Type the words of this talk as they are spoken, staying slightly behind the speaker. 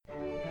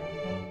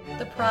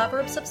The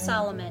Proverbs of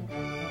Solomon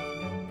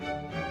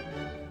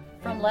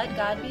from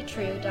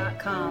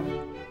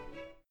LetGodBetrue.com.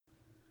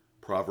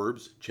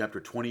 Proverbs chapter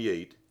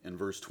 28 and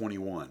verse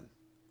 21.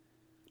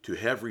 To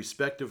have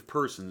respect of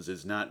persons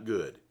is not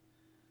good,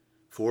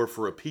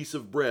 for a piece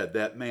of bread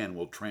that man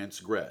will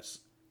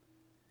transgress.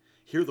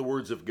 Hear the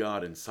words of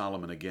God in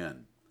Solomon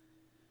again.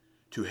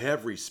 To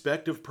have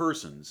respect of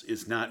persons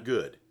is not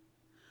good,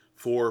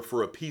 for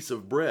a piece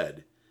of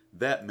bread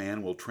that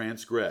man will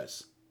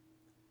transgress.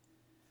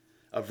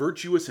 A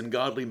virtuous and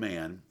godly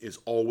man is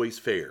always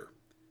fair.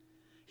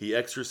 He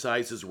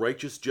exercises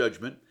righteous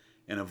judgment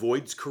and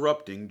avoids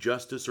corrupting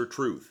justice or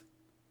truth.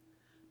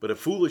 But a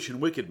foolish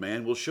and wicked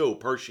man will show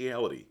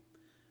partiality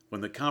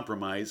when the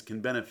compromise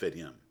can benefit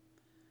him.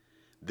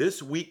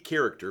 This weak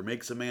character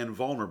makes a man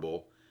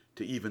vulnerable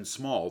to even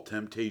small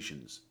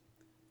temptations.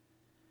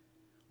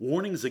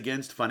 Warnings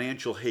against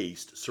financial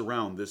haste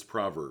surround this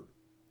proverb.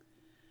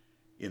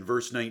 In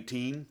verse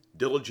 19,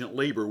 diligent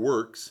labor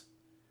works,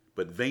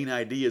 but vain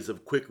ideas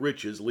of quick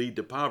riches lead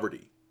to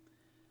poverty.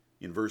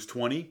 In verse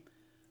 20,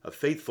 a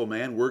faithful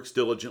man works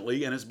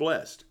diligently and is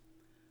blessed.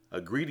 A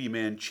greedy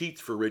man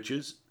cheats for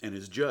riches and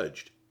is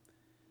judged.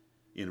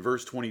 In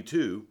verse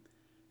 22,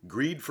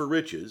 greed for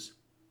riches,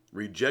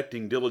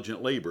 rejecting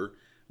diligent labor,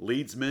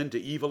 leads men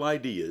to evil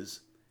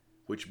ideas,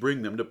 which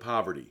bring them to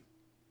poverty.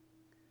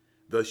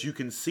 Thus you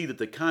can see that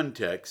the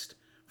context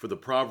for the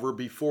proverb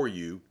before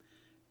you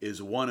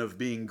is one of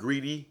being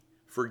greedy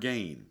for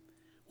gain,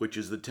 which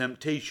is the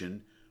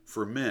temptation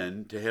for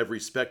men to have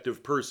respect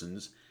of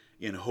persons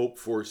in hope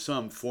for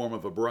some form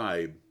of a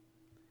bribe.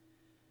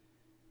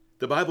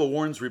 The Bible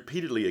warns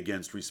repeatedly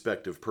against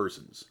respect of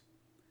persons,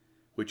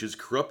 which is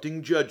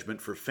corrupting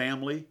judgment for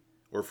family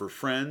or for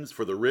friends,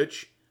 for the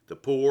rich, the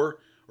poor,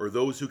 or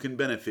those who can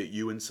benefit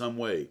you in some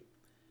way.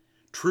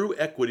 True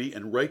equity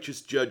and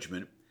righteous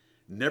judgment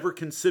never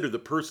consider the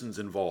persons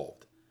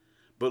involved,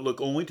 but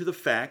look only to the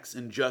facts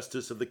and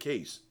justice of the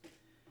case.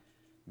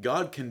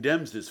 God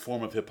condemns this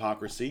form of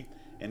hypocrisy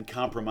and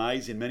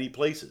compromise in many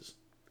places.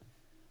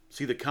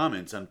 See the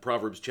comments on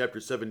Proverbs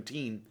chapter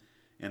 17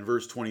 and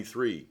verse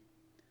 23.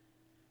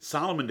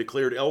 Solomon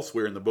declared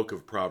elsewhere in the book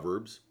of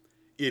Proverbs,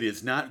 "It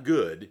is not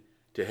good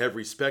to have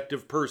respect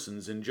of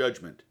persons in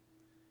judgment."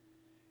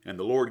 And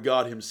the Lord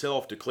God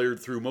himself declared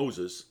through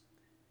Moses,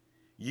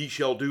 "Ye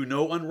shall do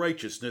no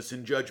unrighteousness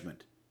in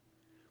judgment.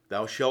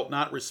 Thou shalt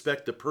not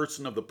respect the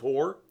person of the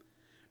poor,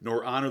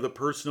 nor honor the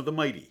person of the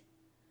mighty,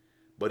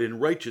 but in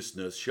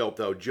righteousness shalt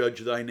thou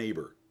judge thy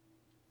neighbor."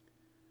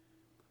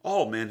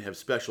 All men have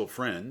special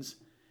friends,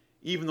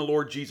 even the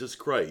Lord Jesus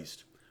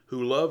Christ,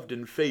 who loved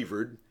and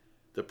favored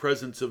the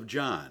presence of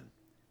John.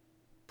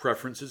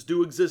 Preferences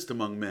do exist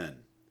among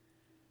men,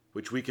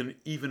 which we can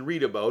even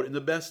read about in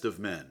the best of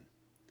men.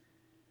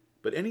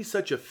 But any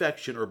such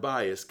affection or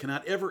bias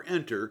cannot ever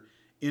enter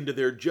into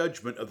their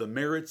judgment of the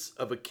merits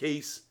of a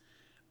case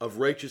of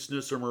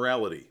righteousness or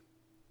morality.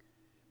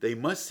 They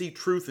must see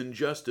truth and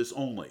justice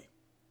only.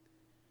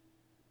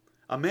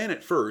 A man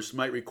at first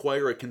might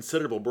require a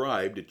considerable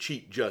bribe to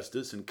cheat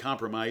justice and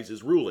compromise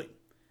his ruling,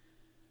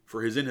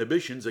 for his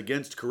inhibitions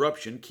against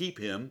corruption keep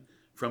him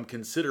from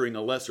considering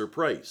a lesser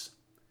price.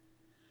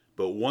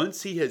 But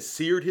once he has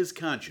seared his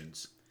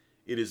conscience,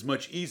 it is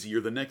much easier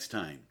the next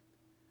time.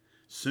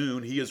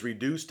 Soon he is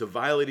reduced to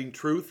violating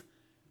truth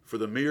for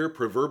the mere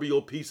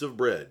proverbial piece of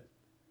bread.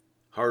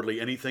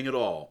 Hardly anything at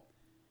all.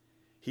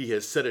 He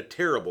has set a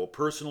terrible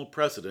personal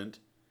precedent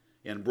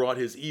and brought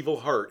his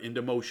evil heart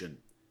into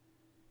motion.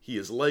 He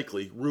is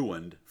likely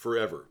ruined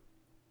forever.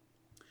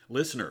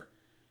 Listener,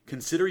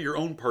 consider your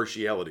own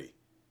partiality.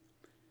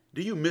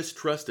 Do you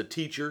mistrust a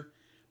teacher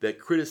that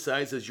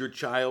criticizes your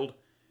child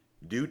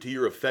due to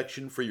your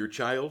affection for your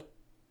child?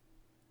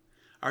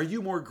 Are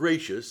you more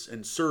gracious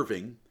and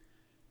serving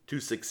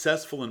to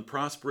successful and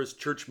prosperous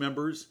church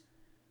members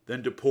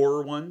than to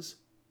poorer ones?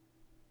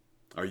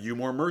 Are you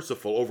more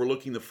merciful,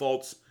 overlooking the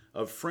faults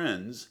of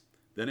friends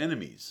than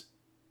enemies?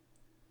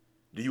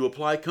 Do you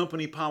apply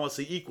company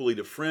policy equally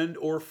to friend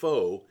or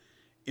foe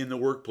in the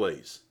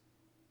workplace?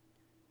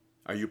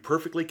 Are you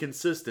perfectly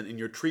consistent in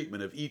your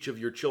treatment of each of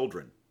your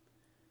children?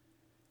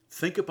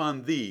 Think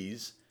upon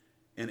these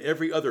and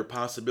every other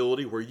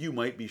possibility where you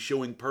might be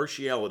showing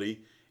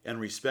partiality and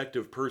respect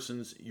of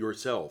persons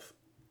yourself.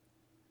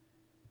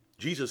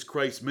 Jesus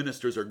Christ's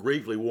ministers are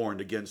gravely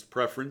warned against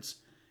preference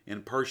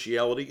and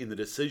partiality in the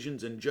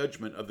decisions and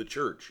judgment of the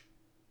church.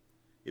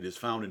 It is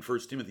found in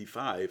 1 Timothy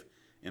 5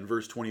 and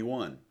verse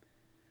 21.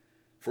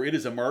 For it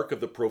is a mark of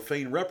the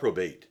profane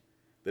reprobate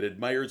that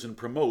admires and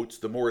promotes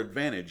the more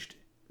advantaged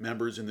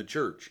members in the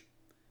church.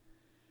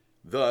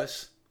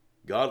 Thus,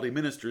 godly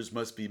ministers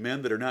must be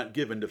men that are not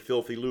given to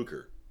filthy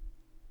lucre.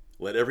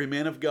 Let every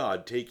man of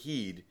God take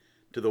heed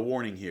to the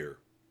warning here.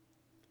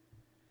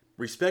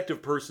 Respect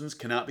of persons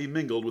cannot be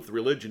mingled with the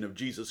religion of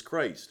Jesus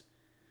Christ,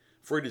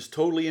 for it is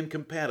totally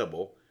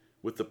incompatible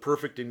with the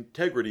perfect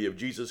integrity of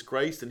Jesus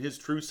Christ and his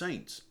true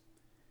saints.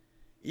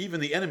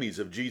 Even the enemies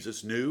of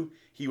Jesus knew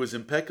he was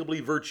impeccably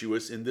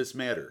virtuous in this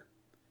matter.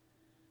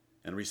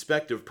 And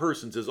respect of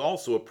persons is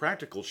also a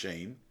practical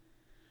shame,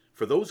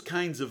 For those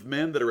kinds of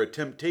men that are a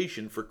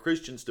temptation for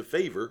Christians to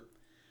favor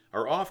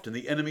are often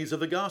the enemies of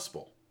the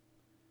gospel.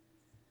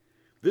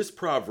 This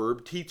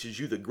proverb teaches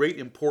you the great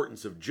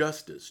importance of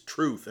justice,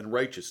 truth, and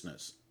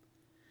righteousness.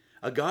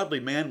 A godly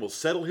man will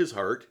settle his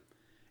heart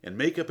and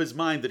make up his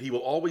mind that he will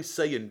always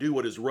say and do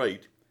what is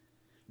right,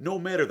 no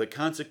matter the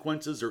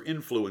consequences or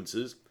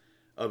influences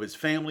of his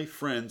family,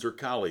 friends, or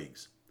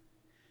colleagues.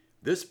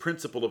 This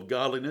principle of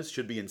godliness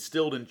should be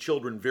instilled in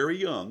children very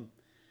young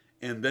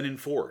and then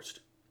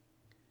enforced.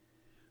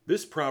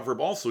 This proverb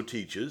also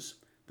teaches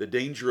the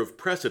danger of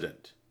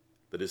precedent,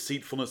 the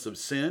deceitfulness of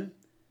sin,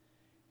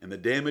 and the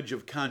damage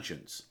of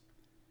conscience.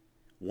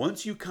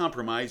 Once you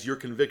compromise your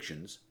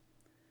convictions,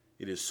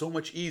 it is so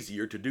much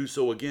easier to do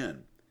so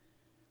again.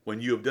 When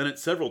you have done it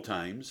several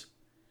times,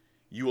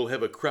 you will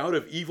have a crowd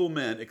of evil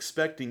men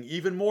expecting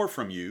even more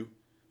from you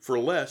for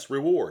less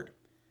reward.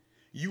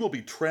 You will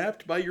be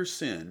trapped by your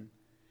sin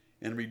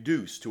and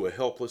reduced to a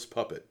helpless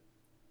puppet.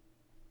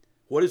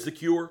 What is the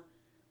cure?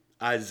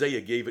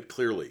 Isaiah gave it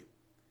clearly.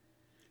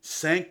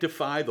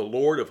 Sanctify the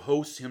Lord of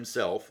hosts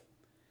himself,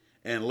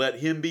 and let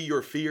him be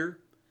your fear,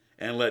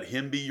 and let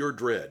him be your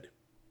dread.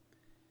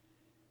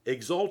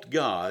 Exalt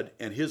God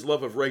and his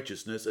love of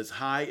righteousness as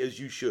high as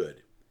you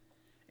should,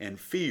 and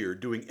fear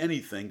doing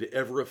anything to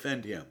ever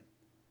offend him.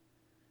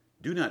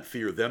 Do not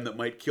fear them that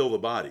might kill the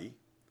body.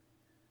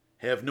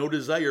 Have no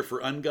desire for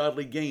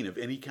ungodly gain of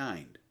any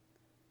kind.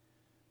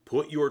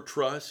 Put your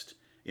trust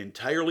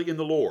entirely in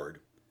the Lord,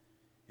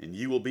 and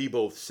you will be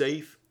both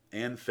safe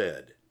and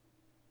fed.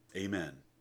 Amen.